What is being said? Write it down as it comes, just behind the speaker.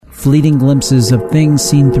fleeting glimpses of things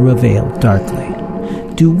seen through a veil darkly.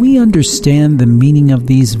 Do we understand the meaning of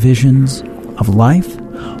these visions of life?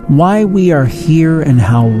 Why we are here and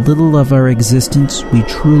how little of our existence we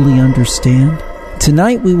truly understand?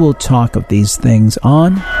 Tonight we will talk of these things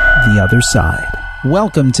on The Other Side.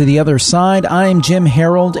 Welcome to The Other Side. I'm Jim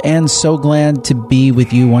Harold and so glad to be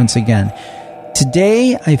with you once again.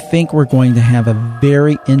 Today, I think we're going to have a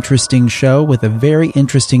very interesting show with a very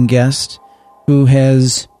interesting guest who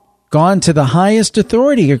has gone to the highest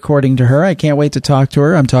authority, according to her. I can't wait to talk to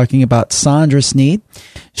her. I'm talking about Sandra Sneed.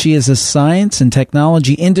 She is a science and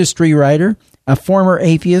technology industry writer, a former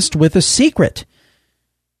atheist with a secret.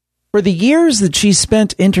 For the years that she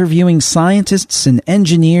spent interviewing scientists and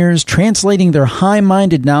engineers, translating their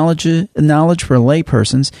high-minded knowledge for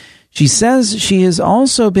laypersons, she says she has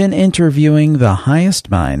also been interviewing the highest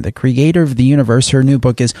mind, the creator of the universe. Her new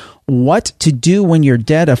book is What to Do When You're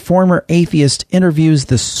Dead. A former atheist interviews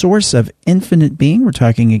the source of infinite being. We're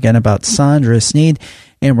talking again about Sandra Sneed,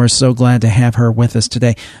 and we're so glad to have her with us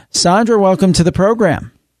today. Sandra, welcome to the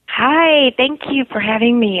program. Hi, thank you for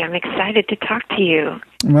having me. I'm excited to talk to you.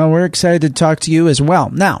 Well, we're excited to talk to you as well.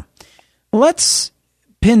 Now, let's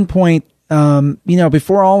pinpoint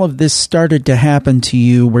before all of this started to happen to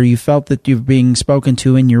you, where you felt that you're being spoken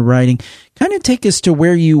to in your writing, kind of take us to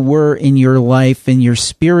where you were in your life, in your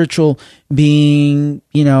spiritual being.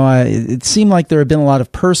 It seemed like there had been a lot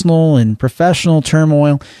of personal and professional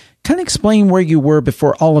turmoil. Kind of explain where you were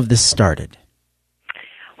before all of this started.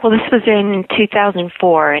 Well, this was in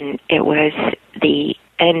 2004, and it was the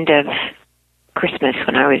end of Christmas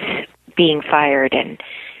when I was being fired, and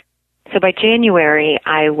so by January,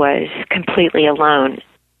 I was completely alone.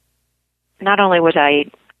 Not only was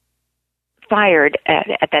I fired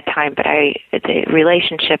at that time, but the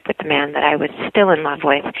relationship with the man that I was still in love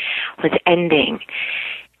with was ending.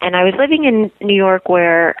 And I was living in New York,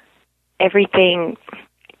 where everything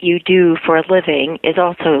you do for a living is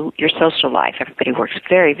also your social life. Everybody works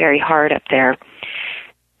very, very hard up there.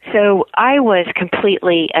 So I was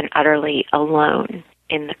completely and utterly alone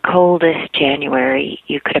in the coldest January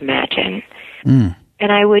you could imagine.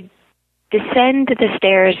 And I would descend the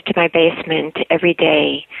stairs to my basement every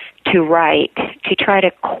day to write, to try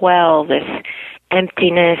to quell this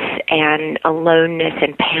emptiness and aloneness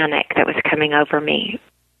and panic that was coming over me.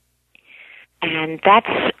 And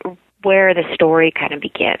that's where the story kind of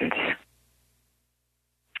begins.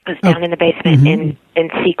 I was down in the basement in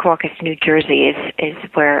Secaucus, New Jersey is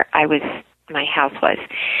where my house was.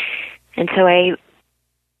 And so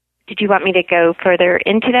did you want me to go further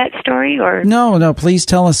into that story, or? No, please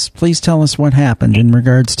tell us what happened in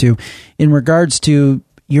regards to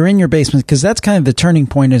you're in your basement, because that's kind of the turning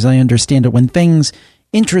point, as I understand it, when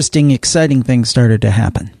interesting, exciting things started to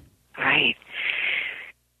happen. Right.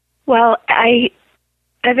 Well, as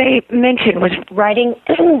I mentioned, was writing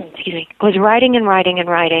and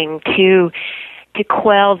writing to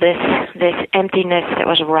quell this emptiness that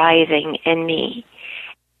was rising in me.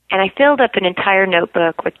 And I filled up an entire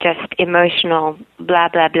notebook with just emotional blah,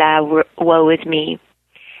 blah, blah, woe is me.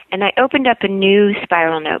 And I opened up a new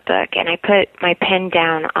spiral notebook, and I put my pen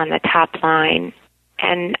down on the top line.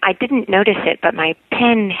 And I didn't notice it, but my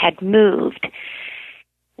pen had moved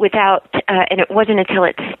and it wasn't until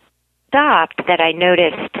it stopped that I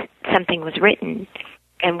noticed something was written.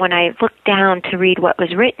 And when I looked down to read what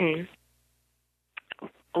was written,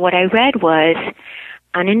 what I read was,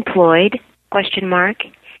 unemployed, ?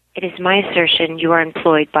 It is my assertion you are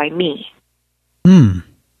employed by me. And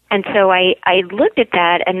so I looked at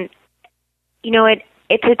that, and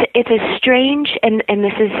it's a strange, and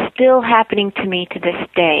this is still happening to me to this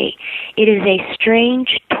day. It is a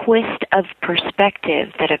strange twist of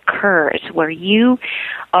perspective that occurs where you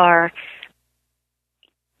are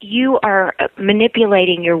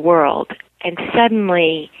manipulating your world, and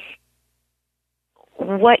suddenly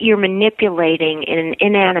what you're manipulating in an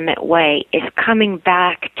inanimate way is coming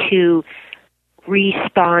back to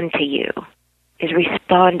responding to you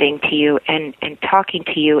and talking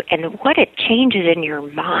to you. And what it changes in your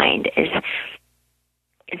mind is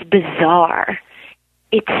bizarre.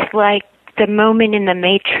 It's like the moment in the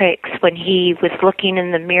Matrix when he was looking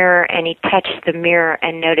in the mirror and he touched the mirror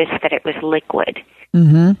and noticed that it was liquid.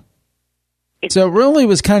 So it really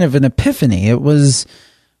was kind of an epiphany. It was,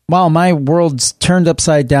 wow, my world's turned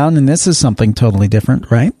upside down, and this is something totally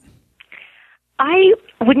different, right? I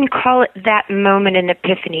wouldn't call it that moment an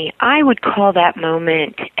epiphany. I would call that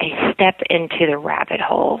moment a step into the rabbit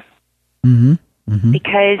hole.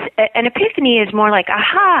 Because an epiphany is more like,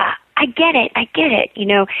 aha, I get it,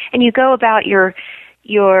 and you go about your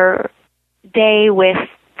day with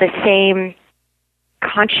the same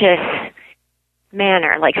conscious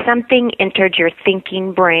manner, like something entered your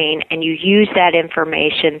thinking brain and you use that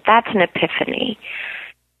information, that's an epiphany.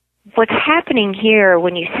 What's happening here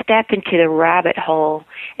when you step into the rabbit hole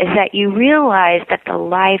is that you realize that the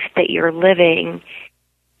life that you're living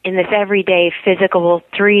in this everyday physical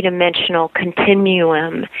three-dimensional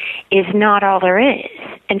continuum is not all there is.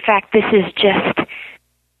 In fact, this is just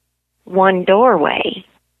one doorway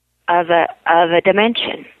of a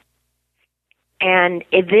dimension. And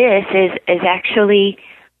this is actually,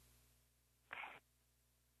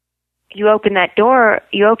 you open the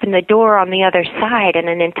door on the other side and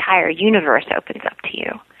an entire universe opens up to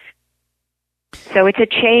you. So it's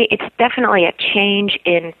definitely a change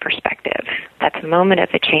in perspective. That's a moment of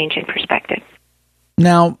a change in perspective.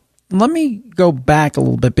 Now, let me go back a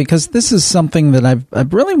little bit, because this is something that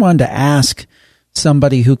I've really wanted to ask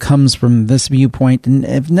somebody who comes from this viewpoint, and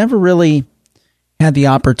have never really had the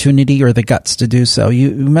opportunity or the guts to do so.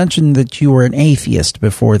 You mentioned that you were an atheist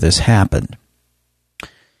before this happened.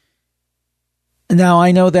 Now,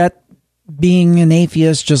 I know that being an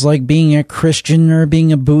atheist, just like being a Christian or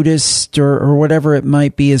being a Buddhist or whatever it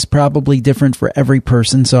might be, is probably different for every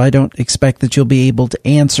person, so I don't expect that you'll be able to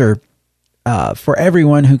answer for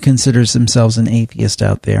everyone who considers themselves an atheist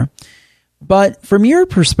out there. But from your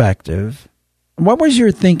perspective, what was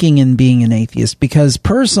your thinking in being an atheist? Because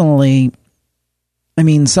personally, I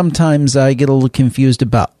mean, sometimes I get a little confused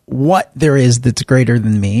about what there is that's greater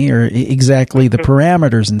than me, or exactly the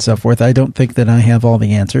parameters and so forth. I don't think that I have all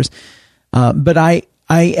the answers. But I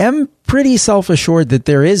am pretty self-assured that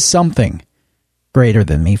there is something greater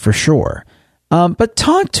than me, for sure. But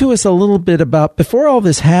talk to us a little bit about, before all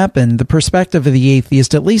this happened, the perspective of the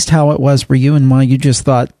atheist, at least how it was for you and why you just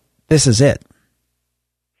thought, this is it.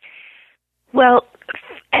 Well,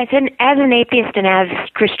 as an atheist and as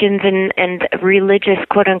Christians and religious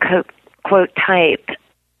quote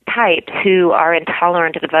types who are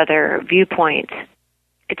intolerant of other viewpoints,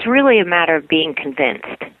 it's really a matter of being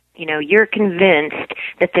convinced. You know, you're convinced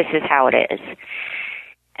that this is how it is.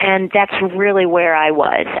 And that's really where I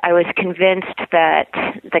was. I was convinced that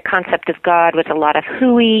the concept of God was a lot of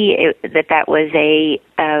hooey, that was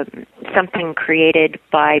something created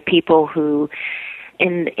by people who,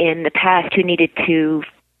 in the past, who needed to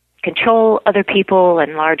control other people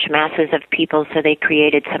and large masses of people, so they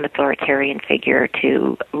created some authoritarian figure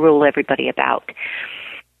to rule everybody about.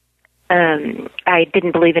 I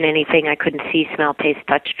didn't believe in anything I couldn't see, smell, taste,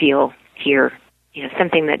 touch, feel, hear. You know,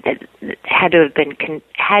 something that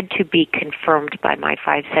had to be confirmed by my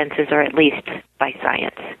five senses, or at least by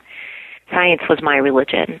science. Science was my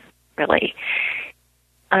religion, really.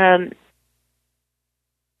 When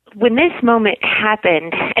this moment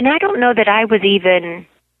happened, and I don't know that I was even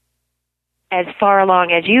as far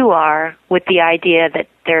along as you are with the idea that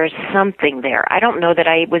there's something there. I don't know that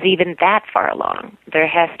I was even that far along. There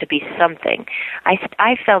has to be something.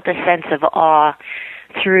 I felt a sense of awe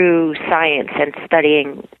through science and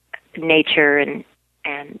studying nature and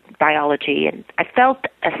biology, and I felt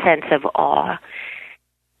a sense of awe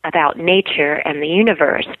about nature and the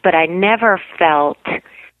universe, but I never felt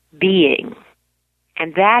being.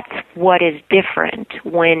 And that's what is different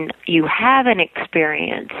when you have an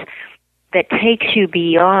experience that takes you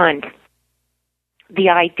beyond the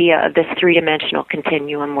idea of this three-dimensional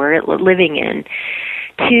continuum we're living in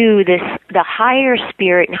to the higher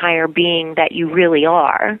spirit and higher being that you really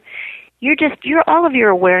are. You're all of your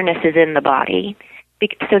awareness is in the body,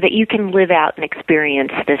 so that you can live out and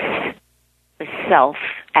experience this self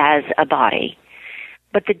as a body.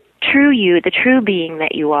 But the true you, the true being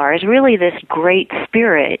that you are, is really this great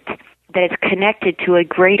spirit that is connected to a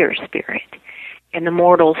greater spirit. And the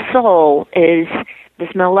mortal soul is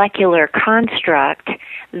this molecular construct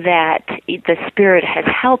that the spirit has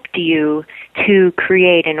helped you to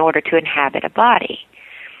create in order to inhabit a body.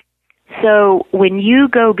 So when you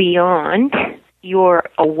go beyond your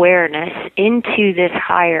awareness into this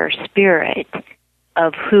higher spirit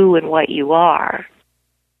of who and what you are,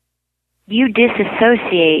 you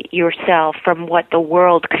disassociate yourself from what the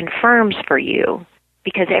world confirms for you,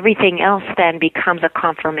 because everything else then becomes a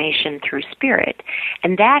confirmation through spirit.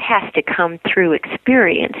 And that has to come through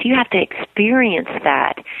experience. You have to experience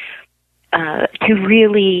that to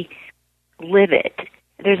really live it.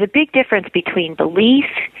 There's a big difference between belief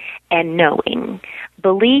and knowing.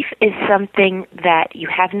 Belief is something that you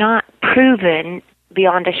have not proven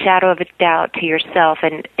beyond a shadow of a doubt to yourself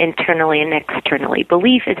and internally and externally.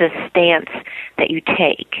 Belief is a stance that you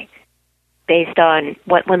take based on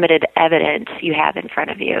what limited evidence you have in front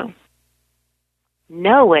of you.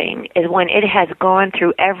 Knowing is when it has gone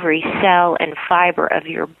through every cell and fiber of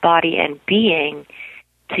your body and being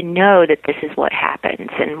to know that this is what happens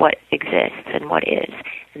and what exists and what is.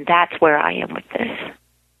 And that's where I am with this.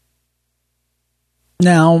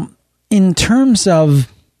 Now, in terms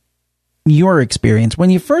of your experience, when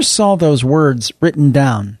you first saw those words written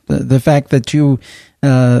down, the fact that you,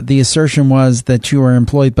 the assertion was that you were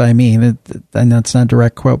employed by me, and that's not a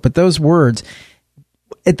direct quote, but those words,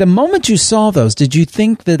 at the moment you saw those, did you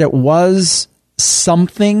think that it was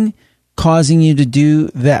something causing you to do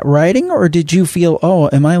that writing, or did you feel, oh,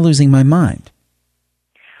 am I losing my mind?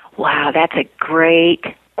 Wow, that's a great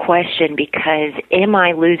question, because am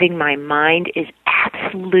I losing my mind is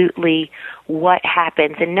absolutely what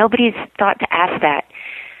happens, and nobody's thought to ask that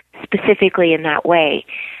specifically in that way.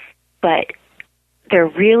 But there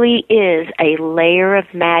really is a layer of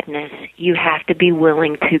madness you have to be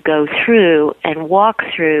willing to go through and walk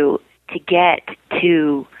through to get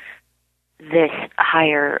to this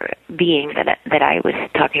higher being that I was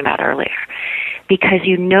talking about earlier. Because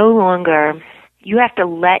you no longer, you have to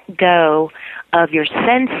let go of your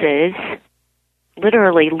senses,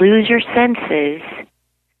 literally lose your senses,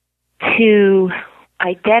 to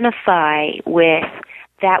identify with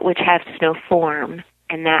that which has no form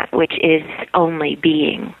and that which is only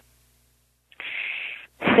being.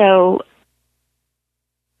 So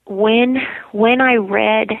when I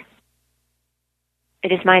read,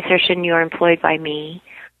 "It is my assertion you are employed by me,"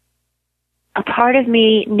 a part of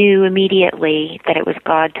me knew immediately that it was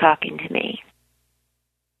God talking to me.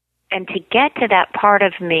 And to get to that part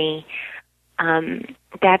of me,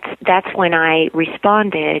 that's when I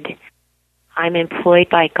responded, "I'm employed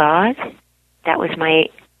by God." That was my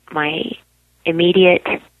immediate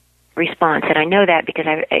response, and I know that because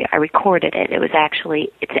I recorded it. It's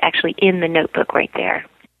actually in the notebook right there.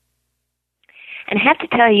 And I have to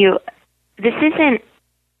tell you, this isn't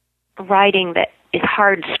writing that is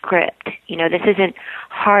hard script. This isn't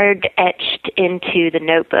hard etched into the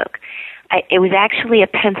notebook. It was actually a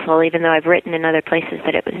pencil, even though I've written in other places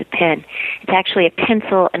that it was a pen. It's actually a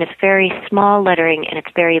pencil, and it's very small lettering, and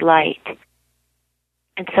it's very light.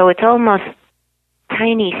 And so it's almost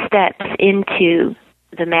tiny steps into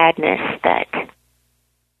the madness that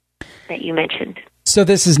you mentioned. So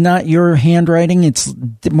this is not your handwriting. It's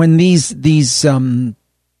when these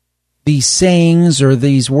sayings or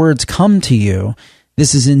these words come to you,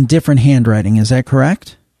 this is in different handwriting. Is that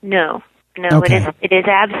correct? No, okay. It is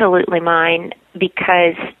absolutely mine,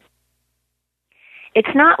 because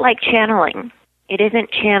it's not like channeling. It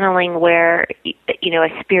isn't channeling where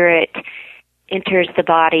a spirit enters the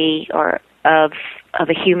body or of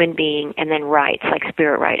a human being and then writes, like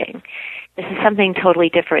spirit writing. This is something totally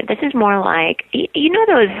different. This is more like,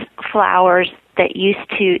 those flowers that used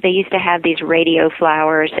to have these radio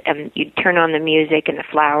flowers, and you'd turn on the music and the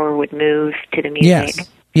flower would move to the music.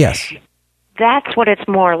 Yes. That's what it's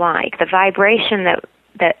more like. The vibration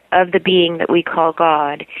that of the being that we call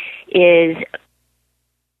God is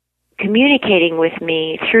communicating with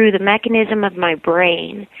me through the mechanism of my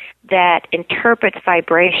brain that interprets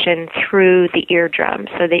vibration through the eardrum.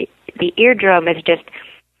 So the eardrum is just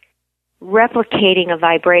replicating a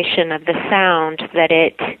vibration of the sound that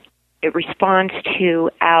it responds to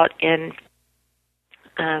out in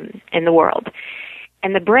the world.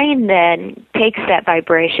 And the brain then takes that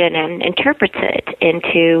vibration and interprets it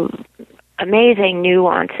into amazing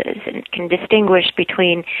nuances and can distinguish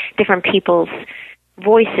between different people's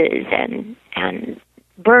voices and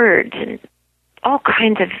birds and all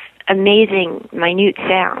kinds of amazing, minute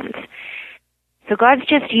sounds. So God's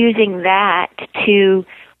just using that to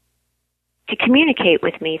communicate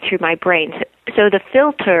with me through my brain. So the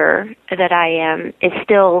filter that I am is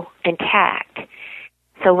still intact.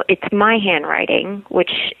 So it's my handwriting,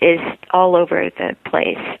 which is all over the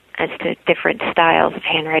place as to different styles of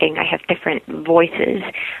handwriting. I have different voices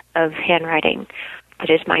of handwriting that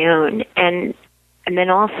is my own. And then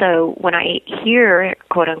also when I hear,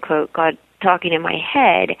 quote unquote, God talking in my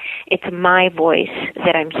head, it's my voice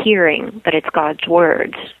that I'm hearing, but it's God's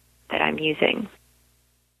words that I'm using.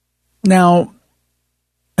 Now,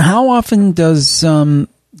 how often does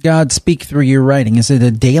God speak through your writing? Is it a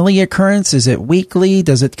daily occurrence? Is it weekly?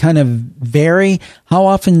 Does it kind of vary? How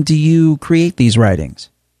often do you create these writings?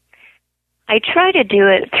 I try to do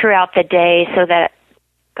it throughout the day so that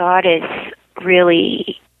God is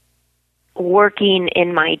really working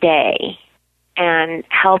in my day and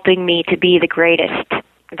helping me to be the greatest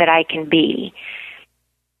that I can be.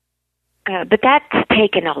 But that's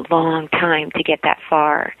taken a long time to get that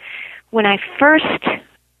far. When I first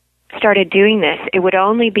started doing this, it would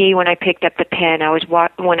only be when I picked up the pen.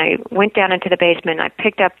 When I went down into the basement, I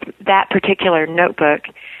picked up that particular notebook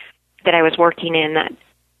that I was working in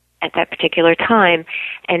at that particular time,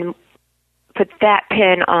 and put that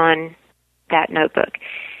pen on that notebook,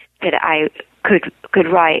 that I could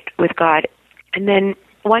write with God. And then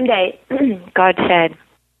one day, God said,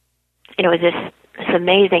 it was this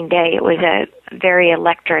amazing day. It was a very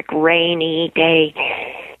electric, rainy day.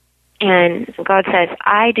 And God says,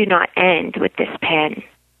 I do not end with this pen.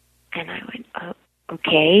 And I went, oh,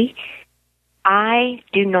 okay. I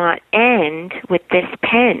do not end with this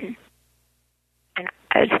pen. And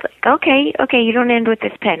I was like, okay, you don't end with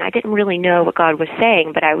this pen. I didn't really know what God was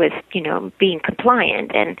saying, but I was, being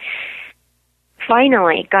compliant. And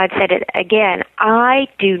finally, God said it again, I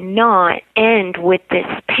do not end with this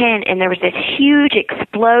pen. And there was this huge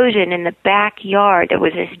explosion in the backyard. There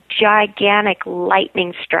was this gigantic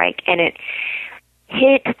lightning strike, and it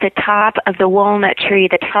hit the top of the walnut tree.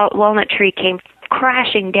 The walnut tree came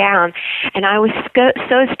crashing down, and I was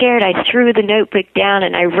so scared I threw the notebook down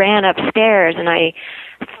and I ran upstairs, and I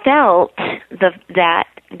felt that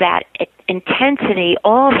intensity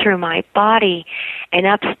all through my body and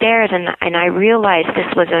upstairs, and I realized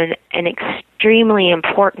this was an extremely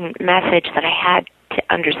important message that I had to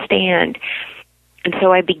understand. And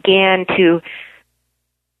so I began to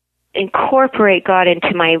incorporate God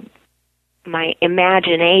into my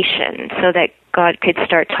imagination so that God could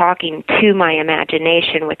start talking to my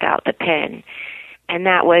imagination without the pen. And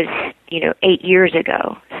that was, 8 years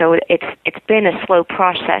ago. So it's been a slow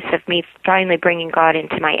process of me finally bringing God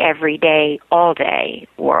into my everyday, all-day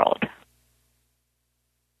world.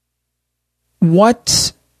 I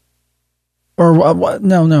want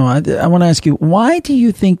to ask you, why do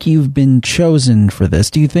you think you've been chosen for this?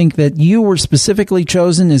 Do you think that you were specifically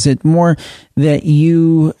chosen? Is it more that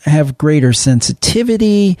you have greater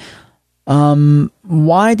sensitivity?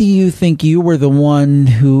 Why do you think you were the one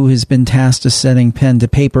who has been tasked with setting pen to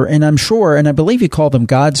paper? And I'm sure, and I believe you call them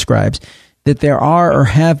God scribes, that there are or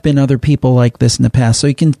have been other people like this in the past.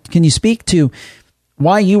 So can you speak to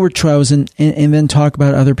why you were chosen, and then talk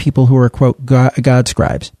about other people who are, quote, God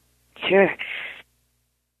scribes? Sure.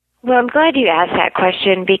 Well, I'm glad you asked that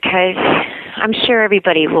question, because I'm sure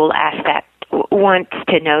everybody will ask that, wants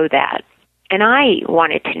to know that. And I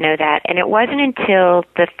wanted to know that. And it wasn't until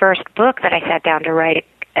the first book that I sat down to write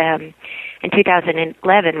in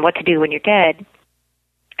 2011, What to Do When You're Dead.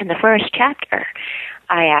 In the first chapter,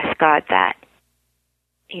 I asked God that,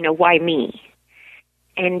 why me?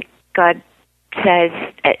 And God says,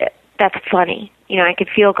 that's funny. I could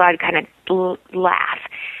feel God kind of laugh.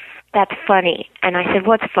 That's funny. And I said,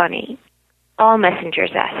 what's funny? All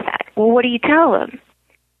messengers ask that. Well, what do you tell them?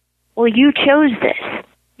 Well, you chose this.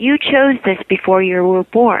 You chose this before you were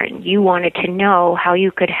born. You wanted to know how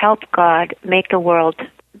you could help God make the world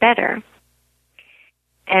better.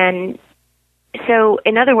 And so,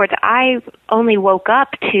 in other words, I only woke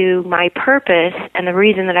up to my purpose and the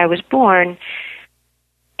reason that I was born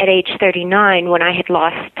at age 39, when I had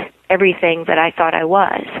lost everything that I thought I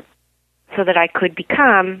was, so that I could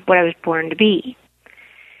become what I was born to be.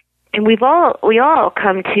 And we all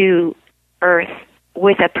come to Earth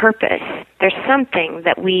with a purpose. There's something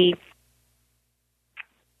that we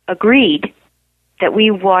agreed that we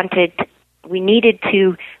needed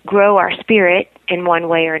to grow our spirit in one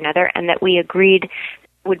way or another, and that we agreed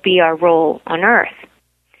would be our role on Earth.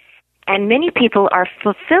 And many people are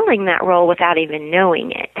fulfilling that role without even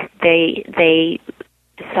knowing it. They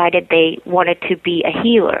decided they wanted to be a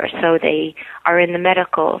healer, so they are in the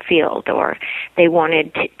medical field, or they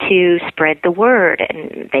wanted to spread the word,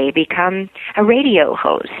 and they become a radio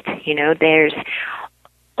host. There's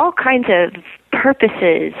all kinds of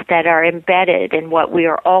purposes that are embedded in what we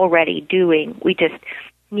are already doing. We just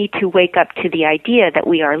need to wake up to the idea that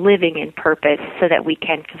we are living in purpose so that we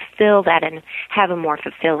can fulfill that and have a more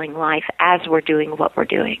fulfilling life as we're doing what we're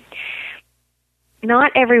doing.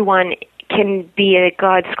 Not everyone can be a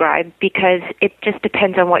God scribe, because it just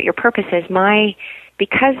depends on what your purpose is.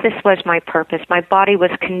 Because this was my purpose, my body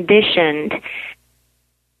was conditioned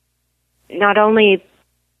not only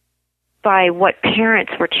by what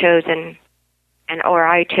parents were chosen or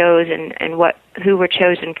I chose and who were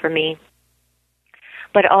chosen for me,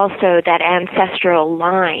 but also that ancestral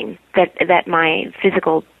line that my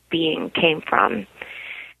physical being came from.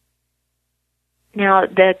 Now,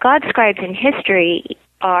 the God scribes in history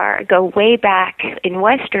go way back in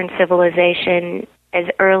Western civilization as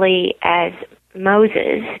early as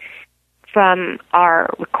Moses from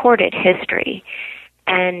our recorded history,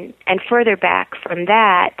 and further back from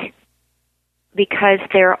that, because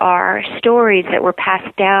there are stories that were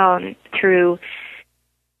passed down through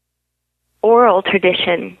oral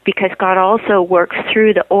tradition, because God also works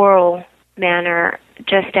through the oral manner,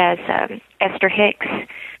 just as Esther Hicks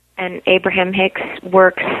and Abraham Hicks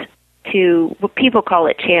works to what people call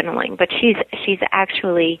it channeling, but she's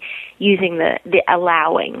actually using the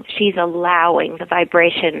allowing. She's allowing the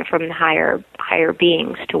vibration from the higher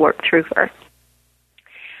beings to work through her.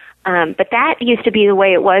 But that used to be the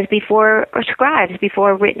way it was before scribes,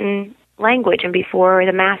 before written language, and before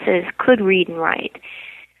the masses could read and write.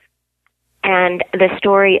 And the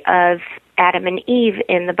story of Adam and Eve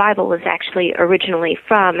in the Bible was actually originally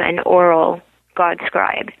from an oral God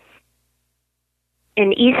scribe.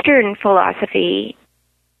 In Eastern philosophy,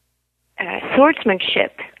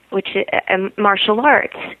 swordsmanship, which martial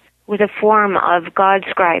arts, was a form of God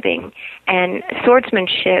scribing, and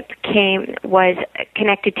swordsmanship was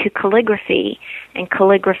connected to calligraphy, and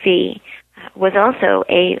calligraphy was also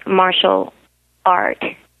a martial art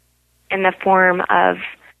in the form of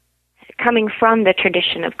coming from the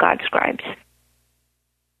tradition of God scribes.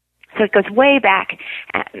 So it goes way back.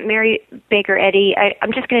 Mary Baker Eddy,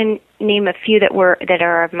 I'm just going to name a few that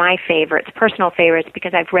are of my favorites, personal favorites,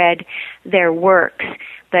 because I've read their works.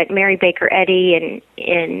 But Mary Baker Eddy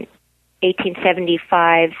in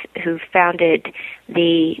 1875, who founded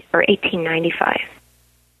or 1895,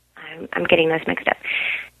 I'm getting those mixed up,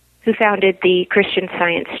 who founded the Christian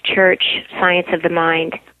Science Church, Science of the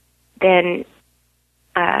Mind. Then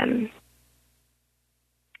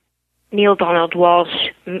Neil Donald Walsh,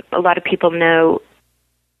 a lot of people know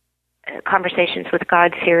Conversations with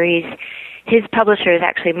God series. His publisher is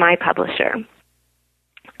actually my publisher.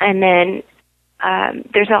 And then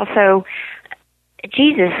there's also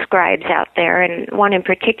Jesus scribes out there, and one in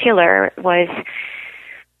particular was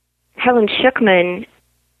Helen Schuckman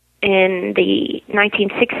in the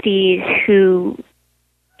 1960s, who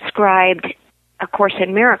scribed A Course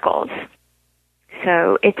in Miracles.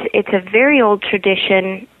 So it's a very old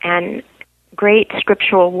tradition, and great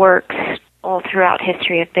scriptural works all throughout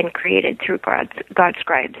history have been created through God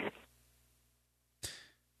scribes.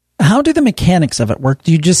 How do the mechanics of it work?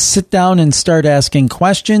 Do you just sit down and start asking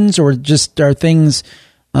questions, or just are things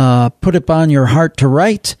put upon your heart to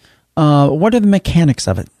write? What are the mechanics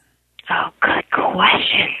of it? Oh, good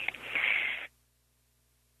question.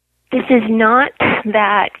 This is not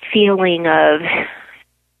that feeling of,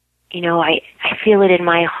 I feel it in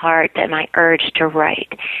my heart, that my urge to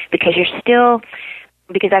write, because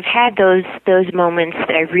I've had those moments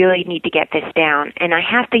that I really need to get this down, and I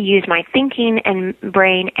have to use my thinking and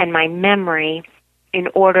brain and my memory in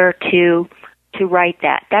order to write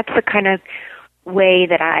that. That's the kind of way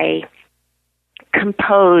that I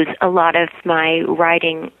compose a lot of my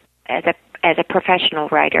writing as a professional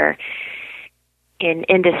writer in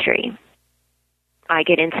industry. I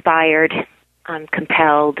get inspired, I'm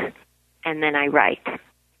compelled, and then I write.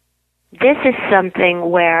 This is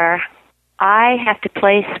something where I have to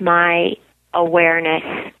place my awareness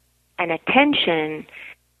and attention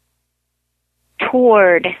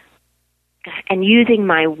toward and using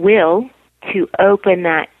my will to open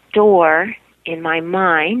that door in my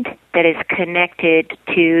mind that is connected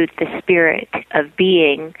to the spirit of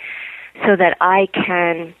being, so that I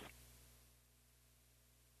can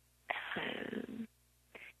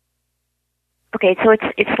so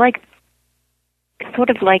it's like sort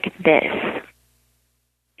of like this.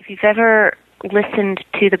 If you've ever listened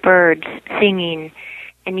to the birds singing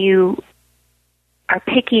and you are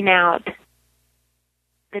picking out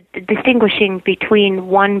the distinguishing between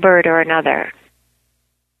one bird or another,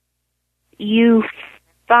 you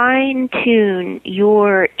fine-tune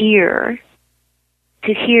your ear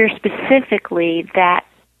to hear specifically that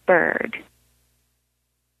bird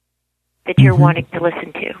that you're wanting to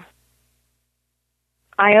listen to.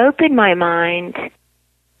 I open my mind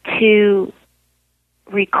to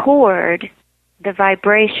record the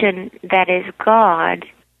vibration that is God,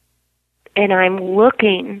 and I'm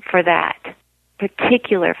looking for that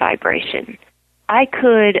particular vibration. I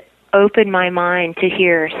could open my mind to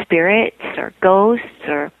hear spirits or ghosts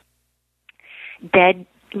or dead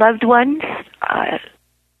loved ones,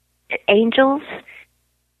 angels,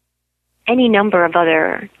 any number of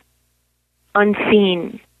other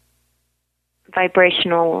unseen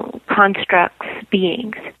vibrational constructs,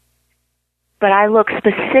 beings. But I look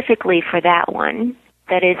specifically for that one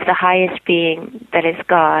that is the highest being, that is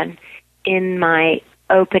God, in my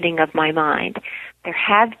opening of my mind. There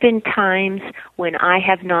have been times when I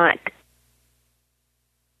have not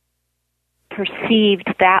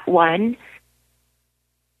perceived that one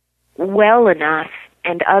well enough,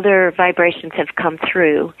 and other vibrations have come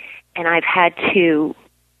through, and I've had to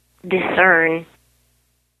discern,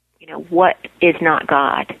 what is not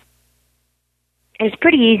God. And it's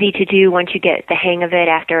pretty easy to do once you get the hang of it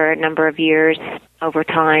after a number of years over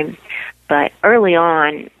time. But early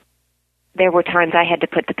on, there were times I had to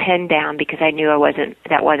put the pen down because I knew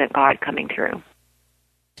that wasn't God coming through.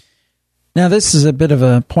 Now, this is a bit of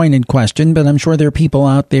a pointed question, but I'm sure there are people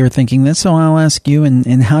out there thinking this, so I'll ask you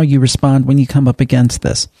and how you respond when you come up against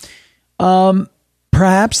this.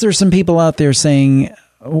 Perhaps there's some people out there saying,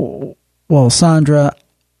 oh, well, Sandra,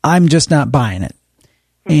 I'm just not buying it.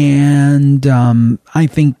 And I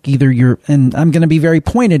think either and I'm going to be very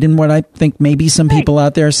pointed in what I think maybe some people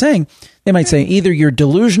out there are saying. They might say either you're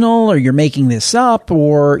delusional or you're making this up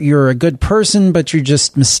or you're a good person, but you're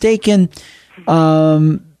just mistaken.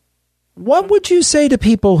 What would you say to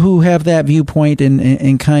people who have that viewpoint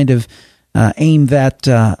and kind of aim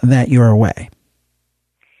that your way?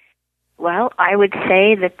 Well, I would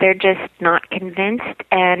say that they're just not convinced.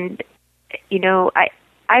 And,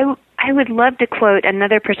 I would love to quote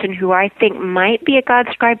another person who I think might be a God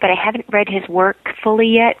scribe, but I haven't read his work fully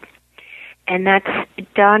yet. And that's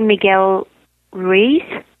Don Miguel Ruiz.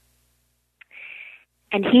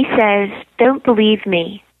 And he says, don't believe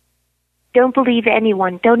me. Don't believe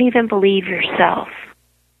anyone. Don't even believe yourself.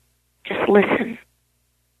 Just listen.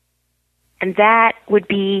 And that would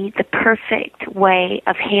be the perfect way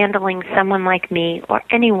of handling someone like me or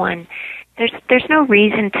anyone. There's no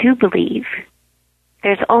reason to believe.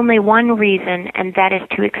 There's only one reason, and that is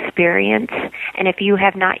to experience. And if you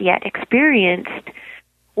have not yet experienced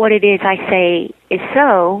what it is I say is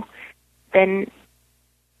so, then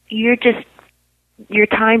your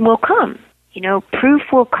time will come. Proof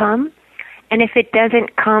will come. And if it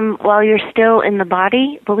doesn't come while you're still in the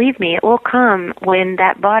body, believe me, it will come when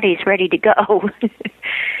that body's ready to go.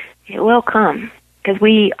 It will come, because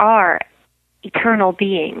we are eternal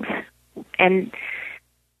beings. And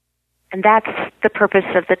that's the purpose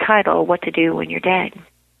of the title, What to Do When You're Dead.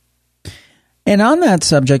 And on that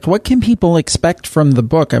subject, what can people expect from the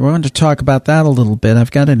book? I wanted to talk about that a little bit.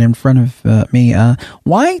 I've got it in front of me.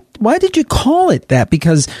 Why did you call it that?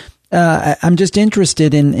 Because I'm just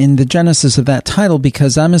interested in the genesis of that title,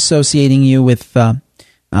 because I'm associating you with God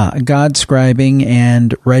scribing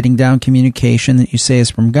and writing down communication that you say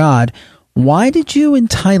is from God. Why did you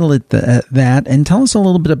entitle it that? And tell us a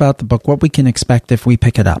little bit about the book, what we can expect if we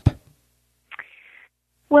pick it up.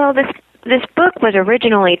 Well, this book was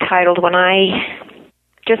originally titled, when I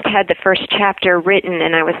just had the first chapter written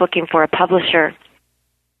and I was looking for a publisher,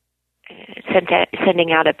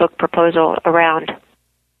 sending out a book proposal around.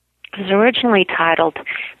 It was originally titled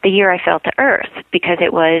The Year I Fell to Earth, because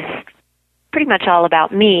it was pretty much all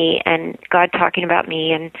about me and God talking about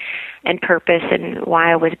me and purpose and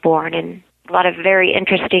why I was born, and a lot of very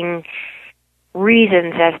interesting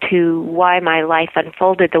reasons as to why my life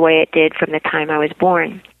unfolded the way it did from the time I was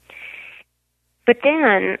born. But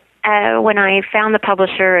then, when I found the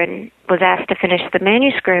publisher and was asked to finish the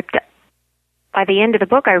manuscript, by the end of the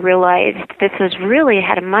book, I realized this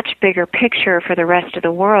had a much bigger picture for the rest of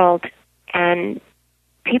the world, and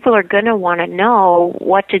people are going to want to know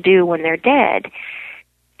what to do when they're dead.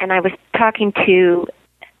 And I was talking to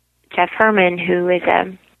Jeff Herman, who is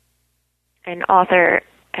an author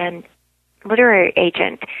and literary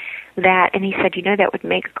agent, and he said, that would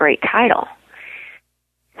make a great title.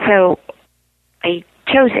 So I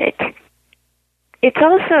chose it. It's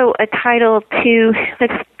also a title to,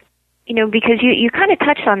 because you kind of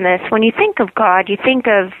touched on this. When you think of God, you think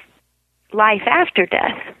of life after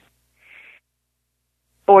death.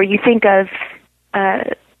 Or you think of,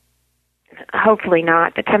 hopefully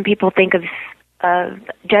not, but some people think of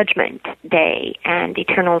Judgment Day and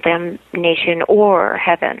eternal damnation or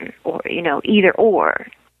heaven, or, either or.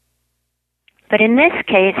 But in this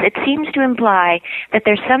case, it seems to imply that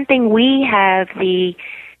there's something we have the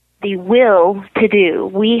will to do.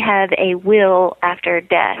 We have a will after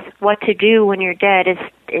death. What to do when you're dead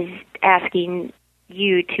is asking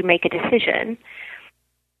you to make a decision.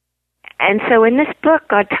 And so in this book,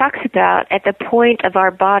 God talks about at the point of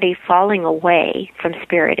our body falling away from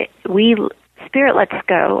spirit, spirit lets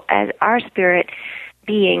go, as our spirit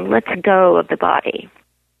being lets go of the body.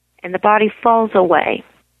 And the body falls away.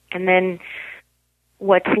 And then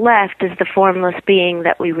what's left is the formless being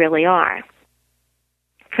that we really are.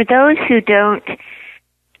 For those who don't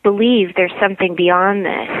believe there's something beyond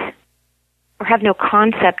this, or have no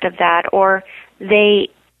concept of that, or they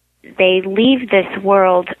leave this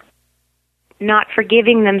world not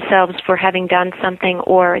forgiving themselves for having done something,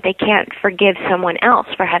 or they can't forgive someone else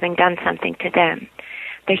for having done something to them,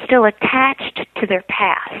 they're still attached to their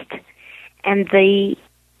past. And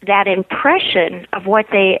that impression of what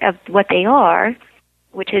they are,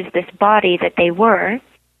 which is this body that they were,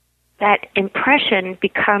 that impression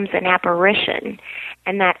becomes an apparition,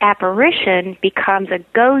 and that apparition becomes a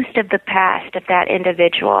ghost of the past of that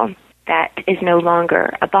individual. that is no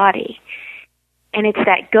longer a body. And it's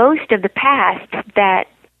that ghost of the past that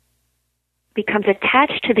becomes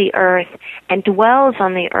attached to the earth and dwells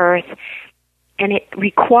on the earth, and it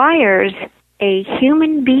requires a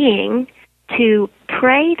human being to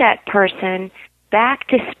pray that person back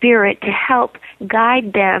to spirit to help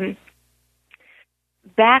guide them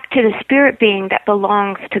back to the spirit being that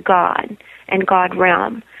belongs to God and God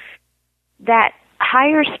realm. That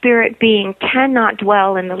higher spirit being cannot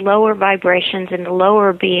dwell in the lower vibrations, in the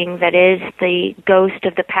lower being that is the ghost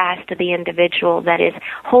of the past of the individual, that is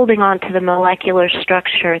holding on to the molecular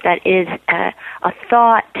structure, that is a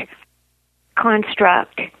thought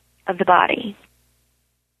construct of the body.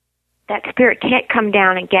 That spirit can't come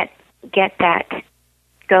down and get that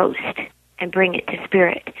ghost and bring it to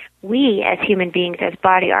spirit. We, as human beings, as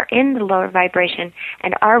body, are in the lower vibration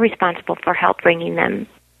and are responsible for help bringing them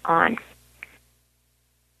on.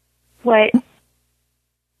 What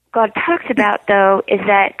God talks about, though, is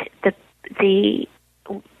that the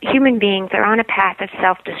human beings are on a path of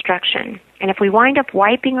self-destruction. And if we wind up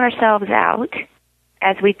wiping ourselves out,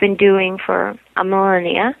 as we've been doing for a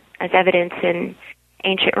millennia, as evidence in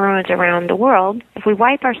ancient ruins around the world, if we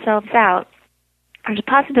wipe ourselves out, there's a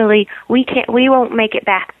possibility we won't make it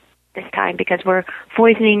back this time because we're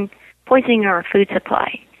poisoning our food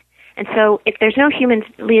supply. And so if there's no human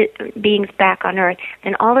beings back on Earth,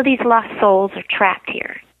 then all of these lost souls are trapped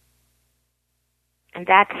here. And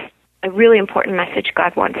that's a really important message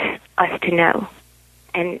God wants us to know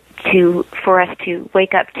and for us to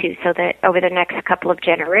wake up to, so that over the next couple of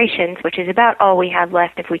generations, which is about all we have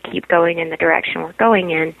left if we keep going in the direction we're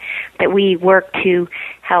going in, that we work to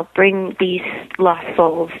help bring these lost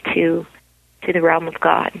souls to the realm of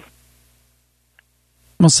God.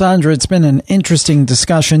 Well, Sandra, it's been an interesting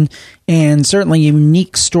discussion and certainly a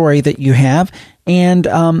unique story that you have. And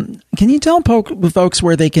can you tell folks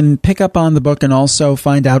where they can pick up on the book and also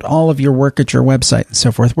find out all of your work at your website and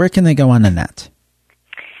so forth? Where can they go on the net?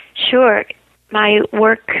 Sure. My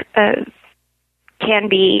work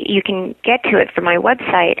you can get to it from my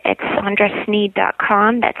website at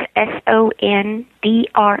sondrasneed.com. That's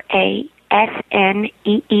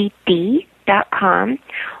SondraSneed.com.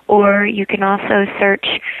 Or you can also search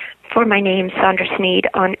for my name, Sondra Sneed,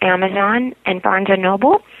 on Amazon and Barnes &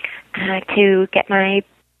 Noble to get my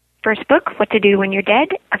first book, What to Do When You're Dead,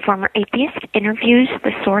 A Former Atheist Interviews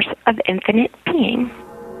the Source of Infinite Being.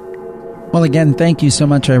 Well, again, thank you so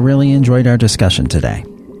much. I really enjoyed our discussion today.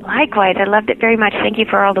 Likewise. I loved it very much. Thank you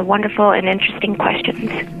for all the wonderful and interesting questions.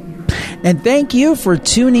 And thank you for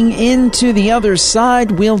tuning in to The Other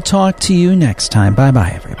Side. We'll talk to you next time.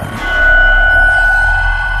 Bye-bye, everybody.